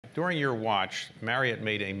during your watch, Marriott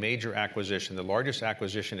made a major acquisition, the largest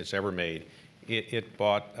acquisition it's ever made. It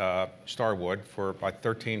bought Starwood for about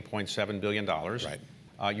 $13.7 billion. Right.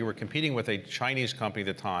 You were competing with a Chinese company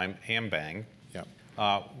at the time, Anbang.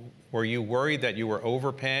 Yeah. Were you worried that you were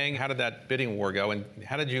overpaying? How did that bidding war go, and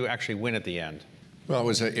how did you actually win at the end? Well,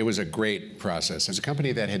 it was a great process. It was a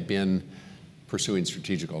company that had been pursuing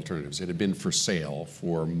strategic alternatives. It had been for sale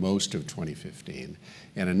for most of 2015,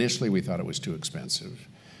 and initially we thought it was too expensive,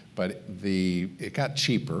 but it got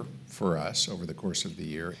cheaper for us over the course of the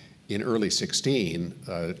year. In early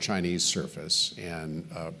 16, Chinese surface and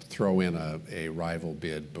throw in a rival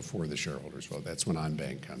bid before the shareholders vote. That's when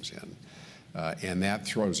Anbang comes in. And that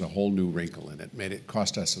throws a whole new wrinkle in it. Made it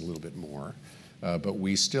cost us a little bit more, but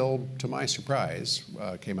we still, to my surprise,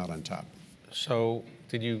 came out on top. So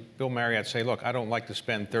did you, Bill Marriott, say, look, I don't like to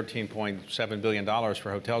spend $13.7 billion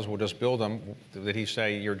for hotels, we'll just build them? Did he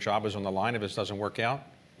say your job is on the line if this doesn't work out?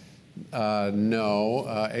 No.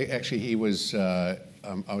 Actually, he was, I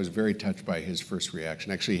was very touched by his first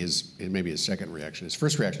reaction. Actually, maybe his second reaction. His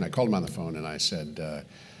first reaction, I called him on the phone and I said,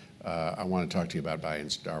 I want to talk to you about buying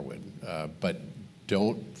Starwood, but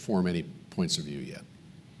don't form any points of view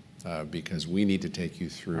yet, because we need to take you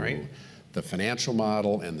through the financial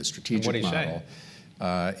model and the strategic model.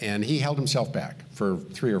 And he held himself back for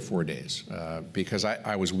 3 or 4 days because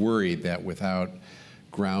I was worried that without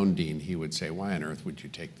grounding, he would say, why on earth would you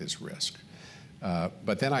take this risk?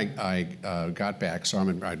 But then I got back,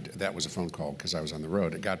 that was a phone call because I was on the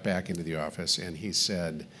road. I got back into the office and he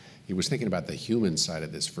said, he was thinking about the human side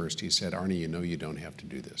of this first. He said, Arne, you know you don't have to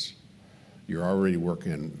do this. You're already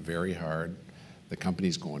working very hard. The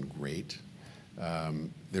company's going great.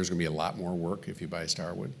 There's going to be a lot more work if you buy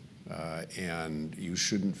Starwood. And you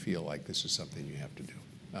shouldn't feel like this is something you have to do.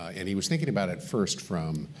 And he was thinking about it first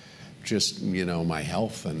from just, my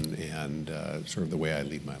health and sort of the way I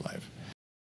lead my life.